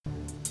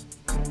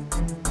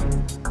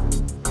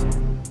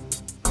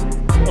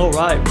All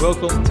right,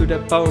 welcome to the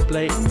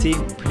Powerplay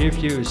Team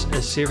Previews,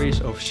 a series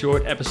of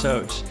short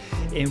episodes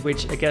in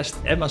which a guest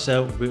and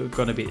myself we're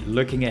going to be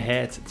looking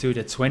ahead to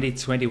the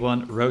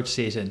 2021 road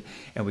season,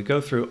 and we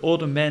go through all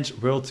the men's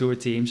World Tour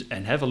teams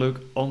and have a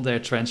look on their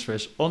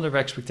transfers, on their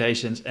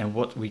expectations and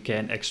what we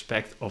can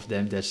expect of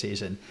them this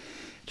season.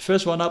 The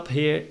first one up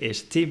here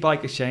is Team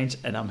Bike Exchange,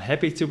 and I'm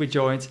happy to be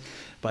joined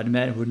by the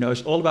man who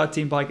knows all about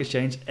Team Bike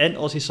Exchange and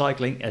Aussie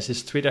cycling, as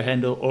his Twitter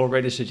handle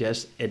already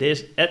suggests. It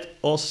is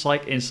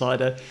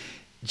 @AusCycInsider.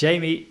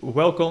 Jamie,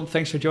 welcome.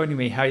 Thanks for joining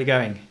me. How are you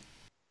going?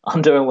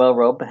 I'm doing well,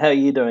 Rob. How are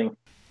you doing?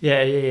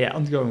 Yeah.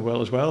 I'm going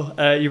well as well.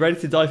 You ready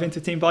to dive into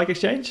Team Bike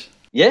Exchange?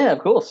 Yeah, of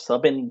course.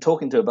 I've been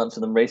talking to a bunch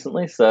of them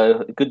recently,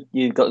 so good.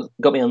 You got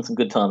me on some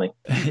good timing.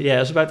 Yeah,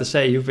 I was about to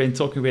say, you've been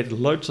talking with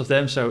loads of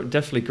them, so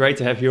definitely great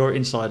to have your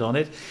insight on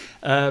it.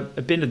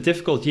 It's been a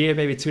difficult year,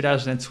 maybe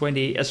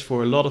 2020, as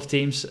for a lot of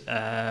teams,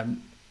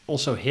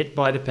 also hit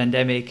by the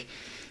pandemic,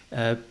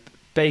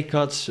 pay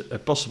cuts, a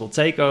possible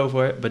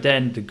takeover. But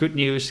then the good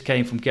news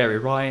came from Gary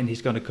Ryan.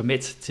 He's going to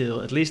commit till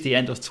at least the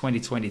end of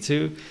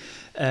 2022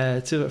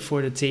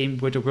 for the team,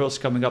 with the Worlds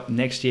coming up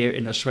next year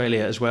in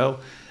Australia as well.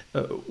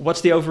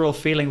 What's the overall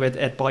feeling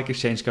at Bike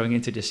Exchange going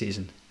into this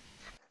season?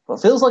 Well,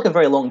 it feels like a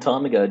very long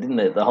time ago, didn't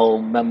it? The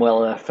whole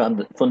Manuela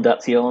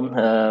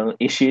Fundacion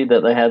issue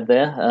that they had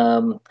there.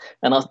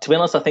 To be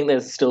honest, I think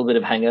there's still a bit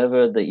of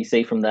hangover that you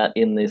see from that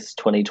in this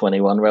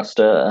 2021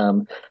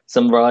 roster.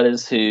 Some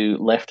riders who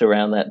left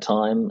around that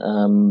time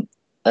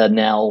are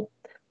now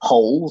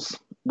holes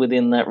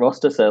within that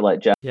roster. So like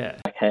Jack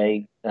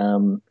Hay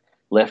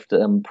left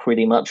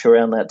pretty much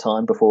around that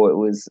time before it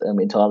was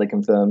entirely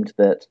confirmed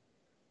that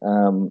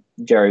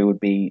Jerry would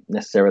be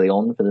necessarily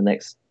on for the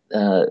next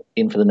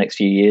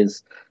few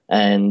years.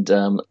 And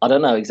I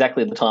don't know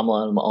exactly the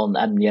timeline on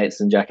Adam Yates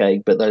and Jack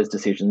Haig, but those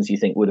decisions you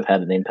think would have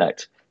had an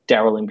impact.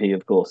 Daryl Impey,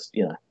 of course,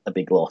 a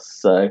big loss.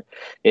 So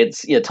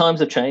it's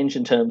times have changed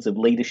in terms of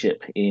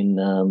leadership in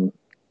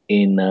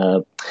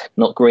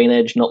not Green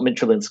Edge, not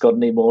Mitchell and Scott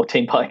anymore.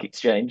 Team Bike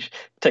Exchange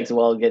it takes a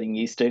while getting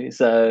used to.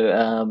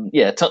 So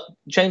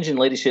change in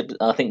leadership.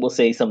 I think we'll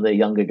see some of the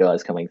younger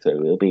guys coming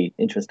through. It'll be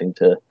interesting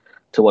to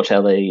watch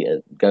how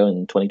they go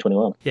in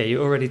 2021. Yeah,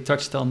 you already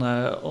touched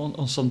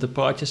on some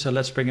departures, so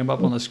let's bring them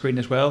up on the screen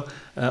as well.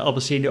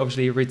 Albacini,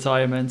 obviously,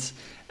 retirement.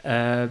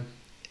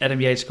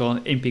 Adam Yates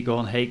gone, Impey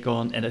gone, Haig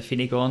gone, and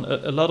Affini gone.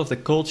 A lot of the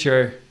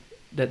culture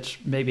that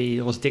maybe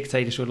was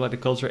dictated, sort of like the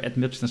culture at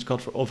Mitchell and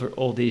Scott for over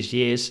all these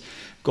years,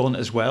 gone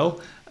as well.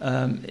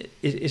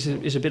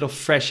 Is a bit of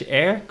fresh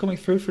air coming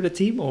through for the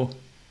team, or?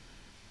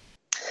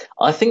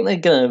 I think they're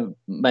going to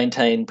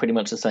maintain pretty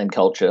much the same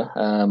culture.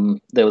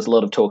 There was a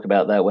lot of talk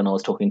about that when I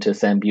was talking to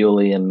Sam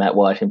Bewley and Matt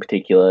White in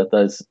particular.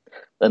 Those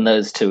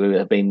two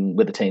have been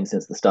with the team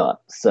since the start.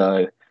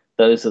 So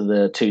those are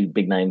the two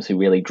big names who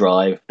really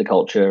drive the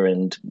culture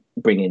and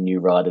bring in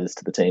new riders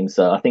to the team.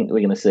 So I think we're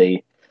going to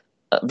see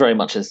very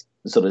much a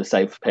sort of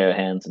safe pair of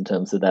hands in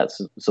terms of that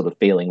sort of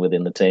feeling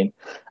within the team.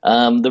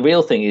 The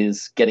real thing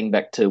is getting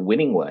back to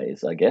winning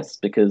ways, I guess,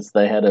 because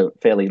they had a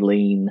fairly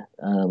lean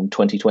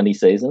 2020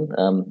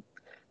 season.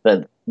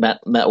 That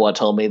Matt White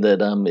told me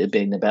that it'd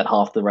been about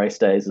half the race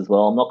days as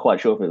well. I'm not quite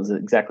sure if it was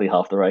exactly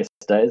half the race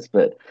days,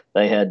 but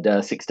they had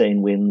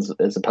 16 wins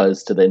as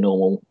opposed to their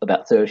normal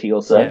about 30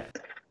 or so. Yeah.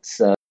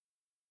 So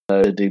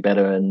to do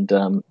better and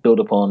build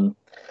upon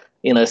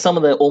some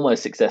of the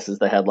almost successes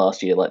they had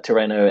last year, like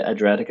Tirreno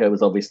Adriatico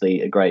was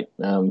obviously a great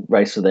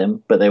race for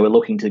them, but they were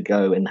looking to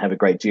go and have a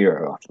great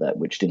Giro after that,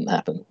 which didn't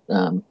happen.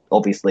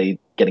 Obviously,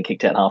 getting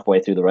kicked out halfway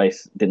through the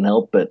race didn't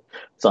help, but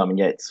Simon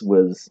Yates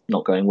was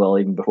not going well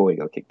even before he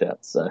got kicked out.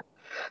 So,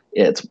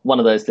 yeah, it's one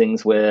of those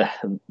things where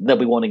they'll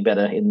be wanting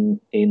better in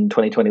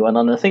 2021,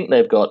 and I think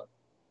they've got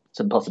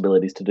some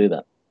possibilities to do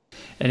that.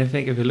 And I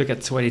think if we look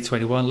at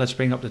 2021, let's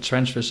bring up the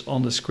transfers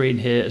on the screen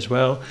here as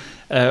well.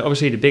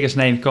 Obviously, the biggest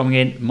name coming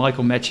in,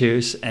 Michael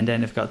Matthews, and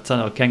then we've got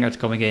Tanel Kengert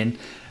coming in,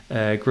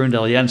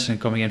 Grundel Jensen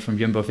coming in from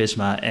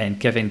Jumbo-Visma, and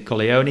Kevin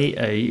Colleoni,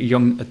 a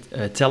young,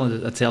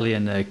 talented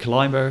Italian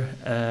climber,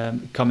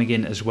 coming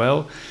in as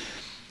well.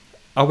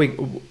 Are we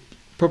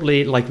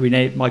probably, like we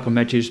named Michael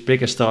Matthews,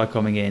 biggest star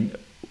coming in?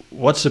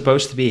 What's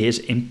supposed to be his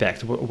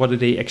impact? What do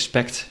they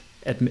expect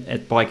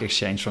at Bike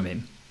Exchange from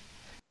him?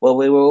 Well,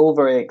 we were all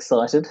very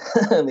excited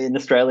in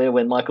Australia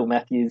when Michael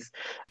Matthews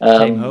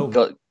came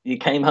home.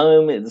 Came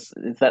home. It's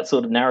that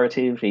sort of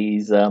narrative.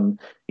 He's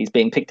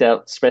being picked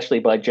out, especially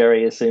by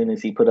Jerry, as soon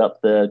as he put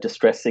up the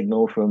distress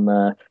signal from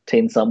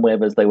Team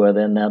Sunweb, as they were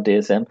then, now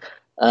DSM.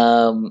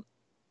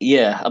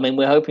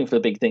 We're hoping for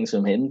big things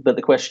from him, but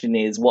the question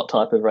is, what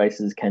type of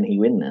races can he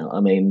win now? I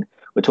mean,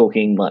 we're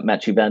talking like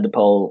Mathieu van der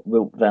Poel,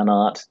 Wout van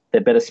Aert.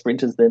 They're better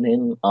sprinters than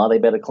him. Are they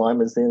better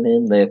climbers than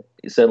him? They're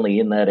certainly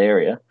in that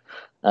area.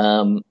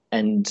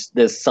 And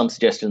there's some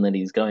suggestion that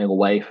he's going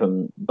away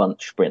from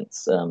bunch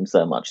sprints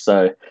so much.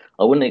 So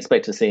I wouldn't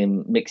expect to see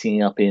him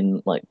mixing up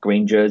in like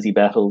green jersey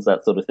battles,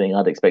 that sort of thing.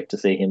 I'd expect to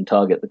see him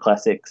target the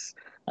classics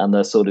and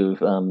the sort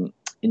of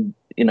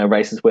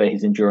races where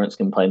his endurance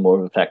can play more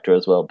of a factor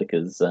as well,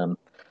 because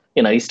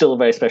he's still a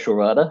very special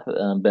rider,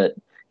 but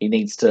he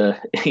needs to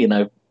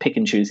pick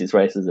and choose his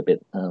races a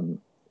bit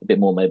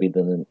more maybe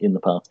than in the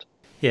past.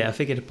 Yeah, I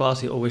think in the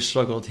past he always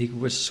struggled. He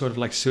was sort of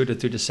like suited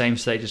to the same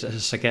stages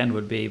as Sagan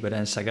would be, but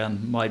then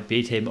Sagan might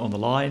beat him on the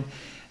line.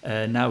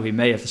 Now he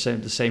may have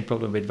the same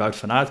problem with Wout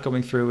van Aert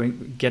coming through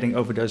and getting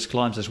over those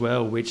climbs as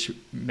well, which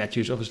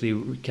Matthews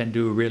obviously can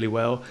do really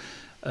well.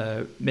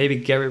 Maybe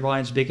Gary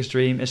Ryan's biggest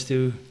dream is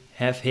to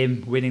have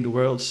him winning the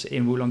Worlds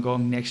in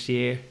Wollongong next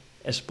year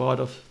as part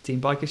of Team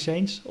Bike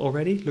Exchange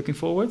already. Looking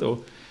forward, or?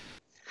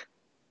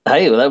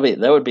 Hey, well,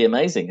 that would be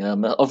amazing.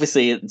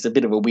 Obviously, it's a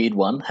bit of a weird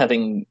one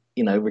having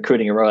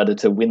recruiting a rider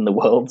to win the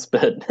Worlds,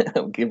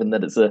 but given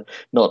that it's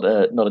not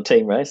a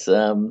team race,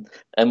 and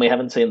we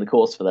haven't seen the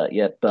course for that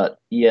yet. But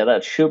yeah,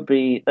 that should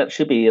be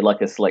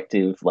like a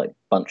selective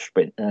bunch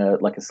sprint,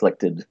 like a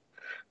selected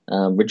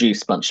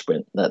reduced bunch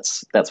sprint.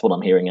 That's what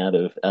I'm hearing out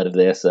of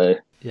there. So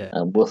yeah,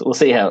 we'll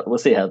see how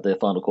the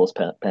final course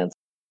pans.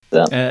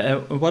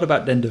 What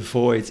about then the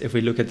void? If we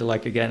look at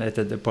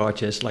the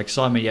departures, like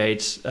Simon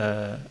Yates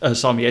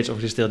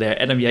obviously still there,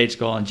 Adam Yates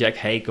gone, Jack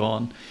Haig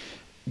gone,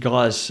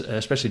 guys,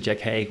 especially Jack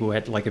Haig, who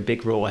had like a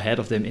big role ahead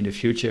of them in the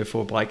future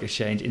for Bike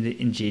Exchange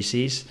in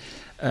GCs.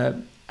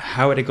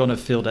 How are they going to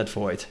fill that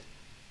void?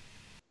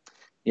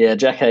 Yeah,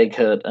 Jack Haig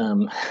hurt,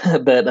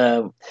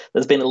 but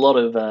there's been a lot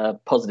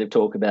of positive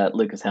talk about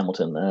Lucas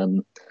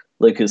Hamilton.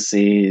 Lucas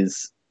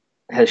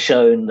has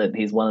shown that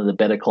he's one of the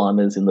better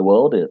climbers in the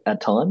world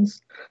at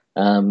times.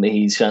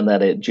 He's shown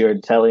that at Giro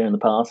d'Italia in the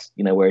past,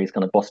 where he's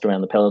kind of bossed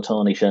around the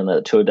peloton. He's shown that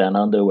at Tour Down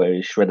Under, where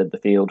he's shredded the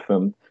field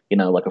from,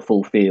 like a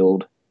full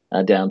field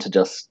down to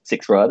just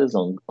 6 riders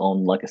on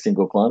like a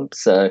single climb.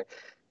 So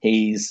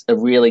he's a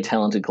really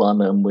talented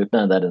climber, and we've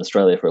known that in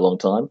Australia for a long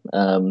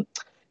time.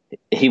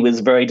 He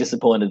was very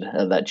disappointed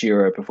at that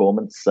Giro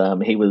performance.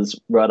 He was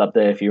right up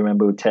there, if you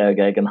remember, with Tao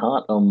Geoghegan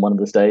Hart on one of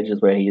the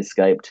stages where he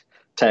escaped.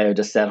 Tao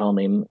just sat on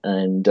him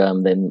and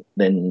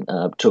then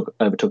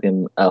overtook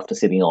him after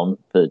sitting on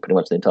for pretty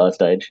much the entire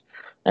stage.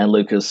 And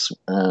Lucas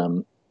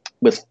felt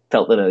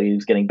that he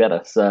was getting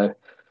better. So,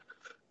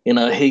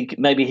 he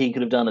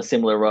could have done a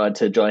similar ride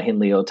to Jai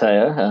Hindley or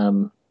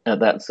Tao at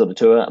that sort of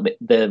tour. I mean,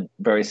 they're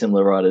very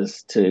similar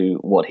riders to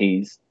what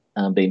he's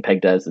been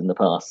pegged as in the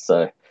past.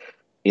 So,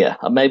 yeah,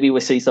 maybe we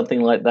see something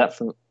like that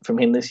from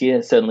him this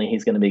year. Certainly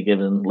he's going to be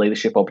given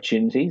leadership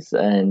opportunities,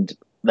 and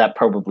that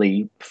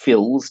probably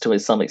fills to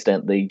some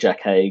extent the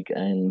Jack Haig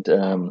and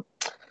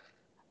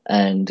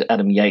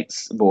Adam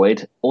Yates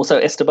void. Also,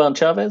 Esteban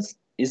Chavez,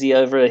 is he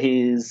over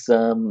his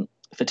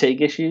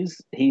fatigue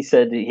issues? He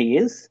said he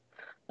is.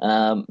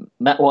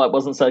 Matt White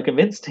wasn't so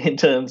convinced in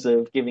terms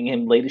of giving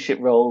him leadership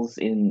roles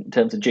in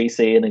terms of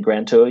GC and a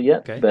Grand Tour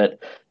yet, but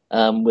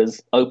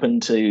was open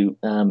to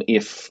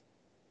if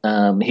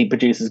he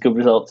produces good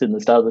results in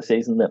the start of the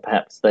season, that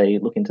perhaps they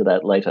look into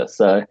that later.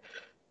 So,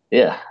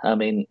 yeah, I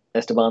mean,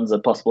 Esteban's a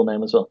possible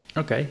name as well.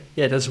 Okay,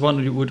 yeah, that's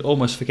one you would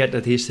almost forget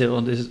that he's still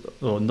on this,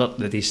 or not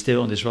that he's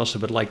still on this roster,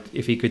 but like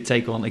if he could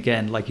take on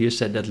again, like you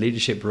said, that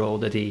leadership role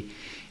that he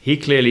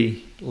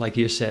clearly, like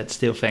you said,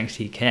 still thinks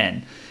he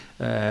can.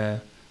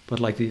 But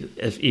like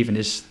if even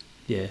his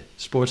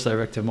sports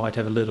director might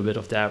have a little bit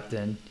of doubt,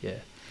 then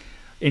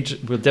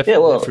will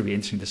definitely be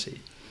interesting to see.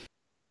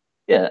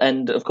 Yeah,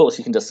 and of course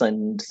you can just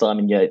send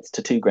Simon Yates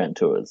to 2 Grand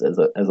Tours as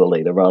a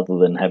leader rather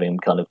than have him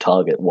kind of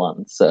target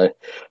one. So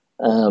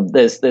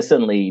there's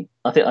certainly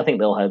I think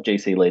they'll have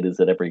GC leaders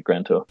at every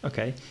Grand Tour.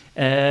 Okay.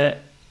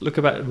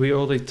 We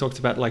already talked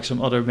about like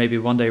some other maybe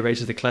one-day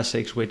races, the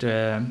classics with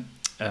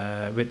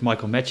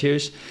Michael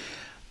Matthews.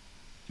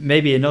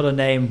 Maybe another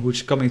name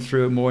who's coming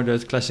through more in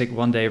those classic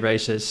one-day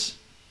races,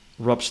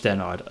 Rob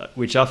Stannard,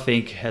 which I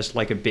think has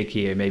like a big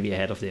year maybe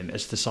ahead of him,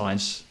 as the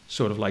signs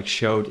sort of like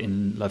showed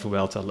in La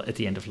Vuelta at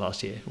the end of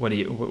last year. What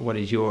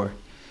is your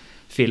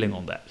feeling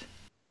on that?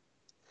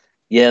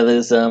 Yeah,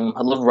 there's a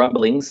lot of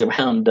rumblings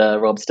around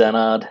Rob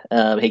Stannard.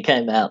 He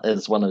came out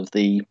as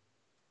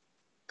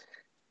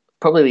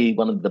probably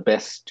one of the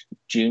best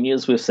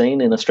juniors we've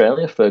seen in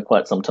Australia for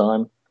quite some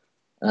time.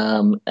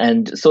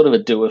 And sort of a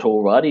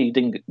do-it-all rider. You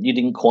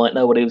didn't quite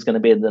know what he was going to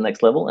be at the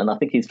next level, and I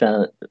think he's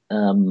found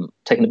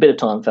taken a bit of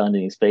time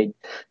finding his feet.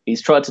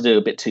 He's tried to do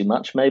a bit too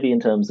much, maybe in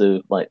terms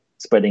of like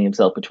spreading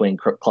himself between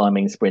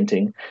climbing,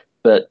 sprinting.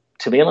 But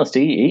to be honest,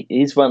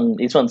 he's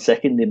run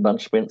second in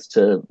bunch sprints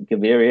to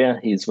Gaviria.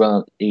 He's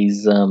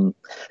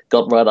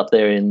got right up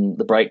there in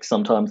the breaks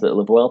sometimes at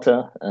La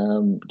Vuelta,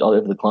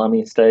 over the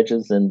climbing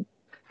stages, and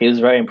he was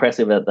very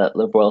impressive at that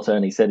La Vuelta.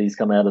 And he said he's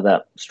come out of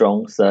that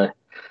strong. So.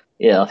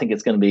 Yeah, I think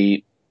it's going to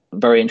be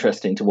very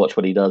interesting to watch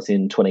what he does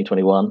in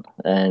 2021,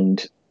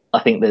 and I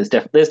think there's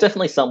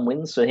definitely some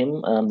wins for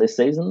him this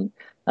season.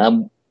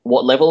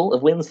 What level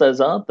of wins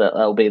those are,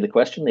 that'll be the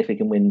question. If he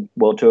can win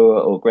World Tour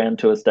or Grand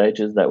Tour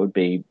stages, that would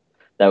be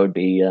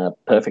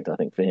perfect, I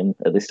think, for him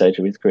at this stage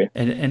of his career.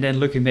 And then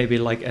looking maybe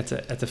like at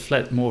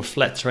the more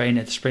flat terrain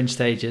at the sprint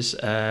stages.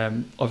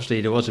 Obviously,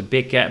 there was a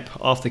big gap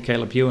after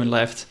Caleb Ewan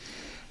left.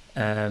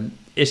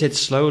 Is it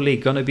slowly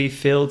going to be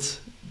filled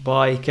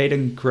by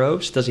Caden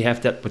Groves? Does he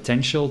have that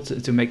potential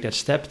to make that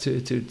step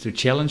to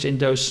challenge in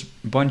those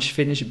bunch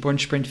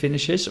sprint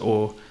finishes,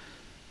 or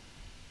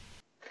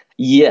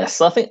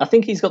Yes, I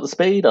think he's got the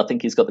speed. I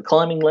think he's got the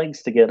climbing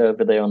legs to get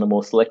over there on the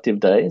more selective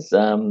days.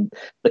 The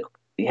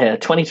Yeah,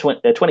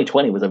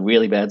 2020 was a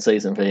really bad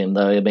season for him,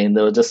 though. I mean,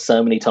 there were just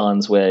so many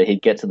times where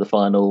he'd get to the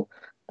final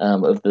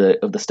of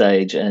the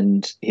stage,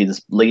 and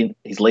his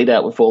lead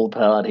out would fall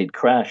apart. He'd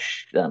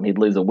crash. He'd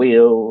lose a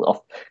wheel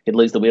off. He'd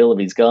lose the wheel of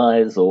his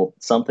guys, or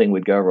something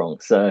would go wrong.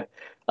 So I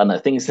don't know,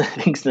 things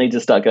things need to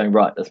start going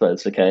right, I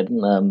suppose, for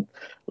Caden.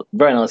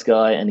 Very nice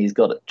guy, and he's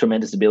got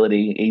tremendous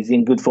ability. He's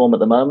in good form at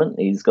the moment.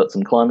 He's got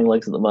some climbing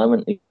legs at the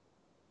moment.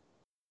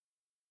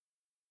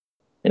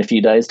 In a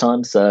few days'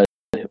 time, so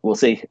we'll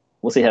see.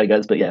 We'll see how he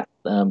goes. But yeah,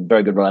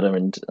 very good rider,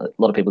 and a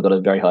lot of people got a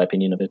very high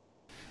opinion of it.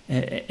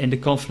 And the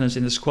confidence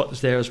in the squad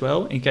is there as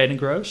well in Caden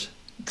Groves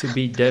to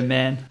be the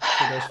man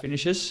for those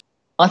finishes.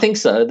 I think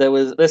so.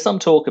 There's some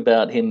talk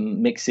about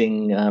him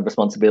mixing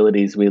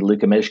responsibilities with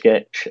Luka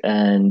Mezgec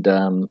and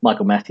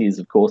Michael Matthews,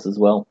 of course, as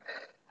well.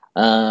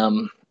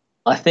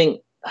 I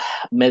think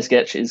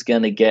Mezgec is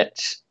going to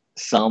get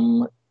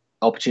some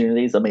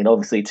opportunities. I mean,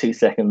 obviously, 2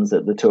 seconds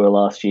at the Tour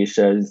last year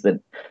shows that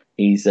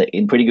he's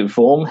in pretty good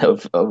form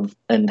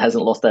and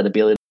hasn't lost that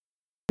ability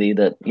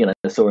that,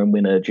 saw him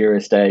win a Giro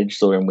stage,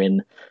 saw him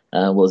win,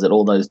 was it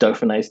all those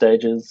Dauphiné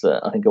stages,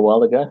 I think a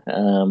while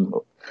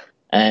ago.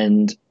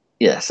 And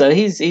yeah, so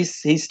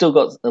he's still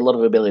got a lot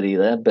of ability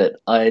there, but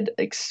I'd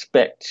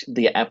expect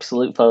the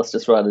absolute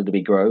fastest rider to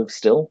be Grove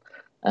still.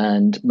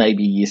 And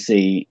maybe you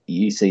see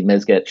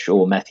Mezgec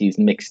or Matthews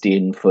mixed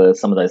in for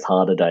some of those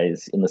harder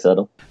days in the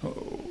saddle.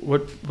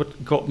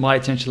 What got my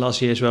attention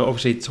last year as well,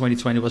 obviously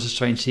 2020 was a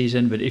strange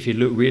season, but if you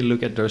really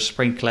look at those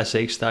spring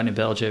classics down in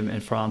Belgium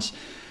and France,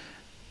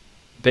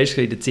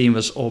 basically the team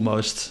was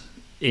almost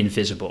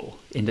invisible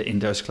in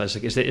those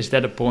classics. Is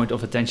that a point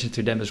of attention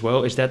to them as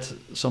well? Is that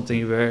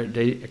something where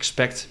they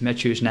expect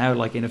Matthews now,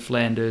 like in the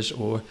Flanders,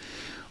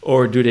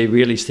 or do they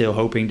really still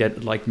hoping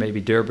that like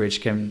maybe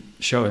Durbridge can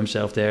show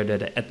himself there,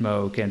 that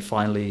Edmo can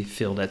finally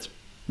fill that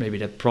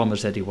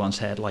promise that he once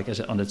had, like as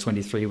an under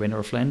 23 winner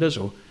of Flanders?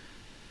 Or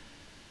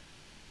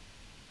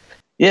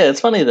yeah, it's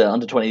funny the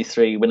under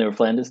 23 winner of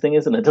Flanders thing,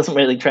 isn't it? It doesn't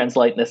really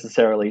translate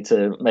necessarily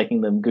to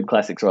making them good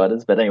classics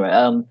riders. But anyway,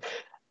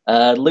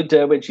 Luke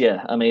Durbridge,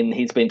 yeah, I mean,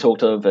 he's been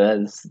talked of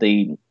as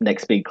the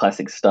next big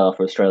classics star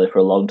for Australia for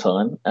a long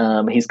time.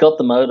 He's got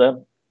the motor.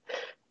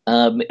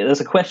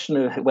 There's a question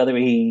of whether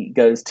he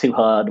goes too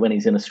hard when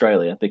he's in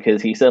Australia,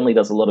 because he certainly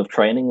does a lot of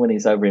training when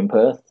he's over in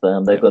Perth.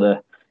 They've got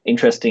a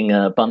interesting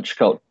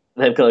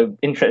They've got an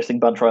interesting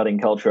bunch riding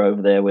culture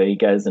over there, where he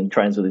goes and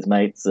trains with his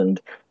mates, and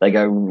they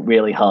go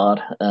really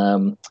hard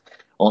on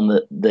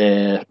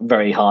their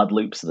very hard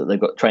loops that they've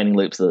got, training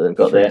loops that they've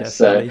got there.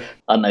 So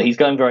I don't know, he's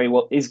going very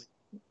well. He's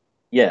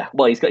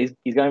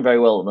going very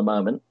well at the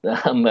moment,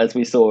 as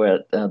we saw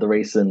at the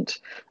recent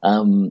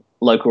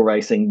local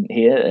racing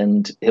here,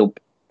 and he'll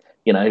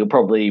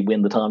probably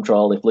win the time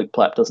trial if Luke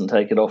Plapp doesn't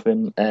take it off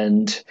him,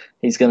 and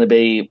he's going to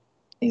be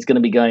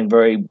going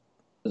very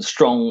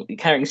strong,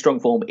 carrying strong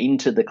form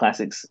into the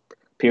classics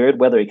period.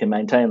 Whether he can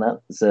maintain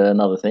that is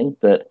another thing,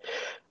 but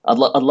I'd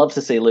love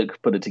to see Luke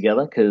put it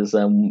together, because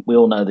we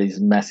all know this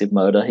massive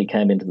motor. He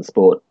came into the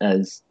sport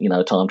as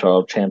a time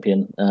trial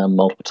champion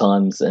multiple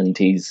times, and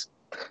he's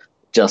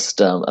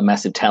just a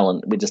massive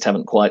talent. We just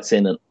haven't quite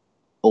seen it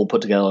all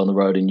put together on the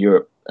road in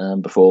Europe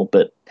before.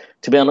 But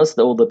to be honest,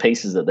 all the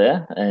pieces are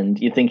there, and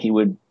you'd think he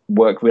would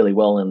work really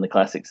well in the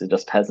classics. It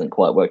just hasn't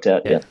quite worked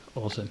out yet.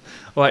 Awesome.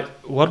 All right,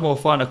 one more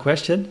final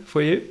question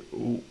for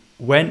you.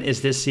 When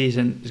is this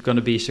season going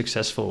to be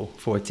successful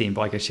for Team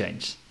Bike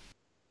Exchange?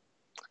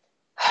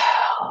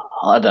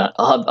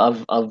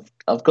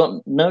 I've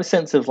got no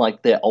sense of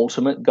like their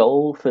ultimate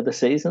goal for the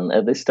season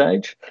at this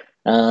stage.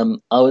 I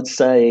would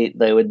say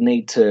they would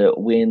need to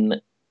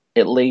win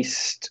at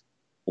least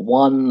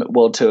one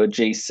World Tour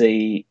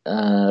GC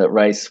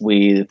race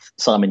with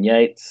Simon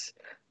Yates,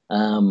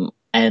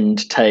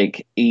 and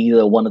take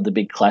either one of the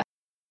big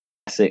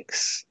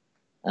classics,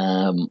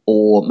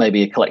 or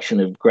maybe a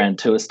collection of Grand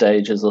Tour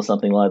stages or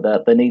something like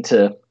that. They need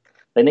to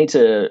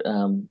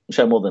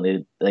show more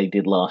than they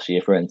did last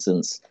year, for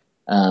instance.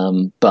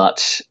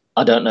 But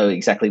I don't know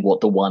exactly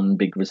what the one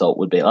big result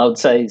would be. I would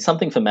say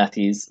something for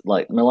Matthews,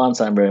 like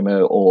Milan-San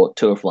Remo or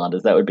Tour of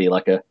Flanders. That would be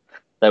like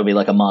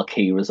a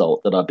marquee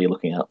result that I'd be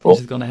looking out for.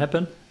 Is it going to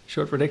happen?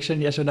 Short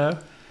prediction, yes or no?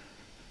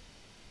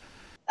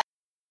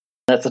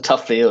 That's a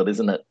tough field,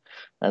 isn't it?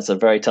 That's a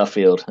very tough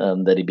field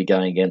that he'd be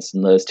going against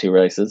in those two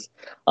races.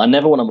 I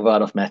never want to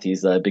write off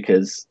Matthews, though,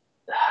 because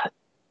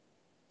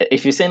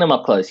if you've seen him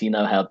up close, you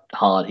know how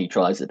hard he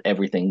tries at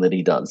everything that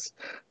he does.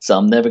 So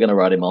I'm never going to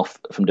write him off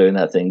from doing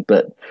that thing.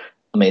 But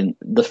I mean,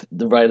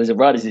 the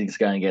riders he's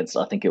going against,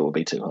 I think it will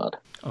be too hard.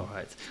 All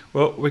right.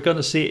 Well, we're going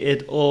to see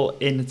it all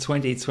in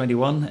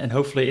 2021, and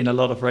hopefully in a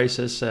lot of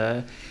races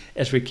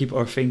as we keep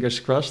our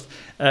fingers crossed.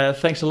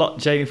 Thanks a lot,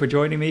 Jamie, for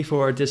joining me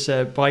for this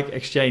Bike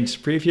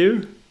Exchange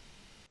preview.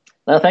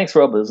 No, thanks,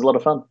 Rob. It was a lot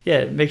of fun.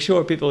 Yeah, make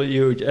sure people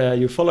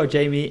you follow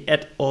Jamie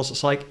at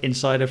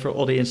AusCycInsider for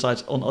all the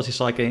insights on Aussie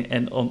cycling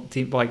and on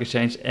Team Bike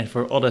Exchange, and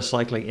for other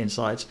cycling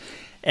insights.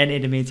 And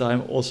in the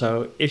meantime,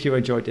 also, if you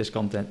enjoyed this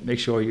content, make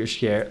sure you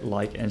share,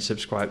 like, and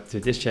subscribe to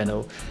this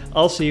channel.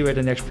 I'll see you at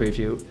the next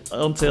preview.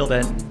 Until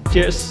then,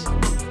 cheers!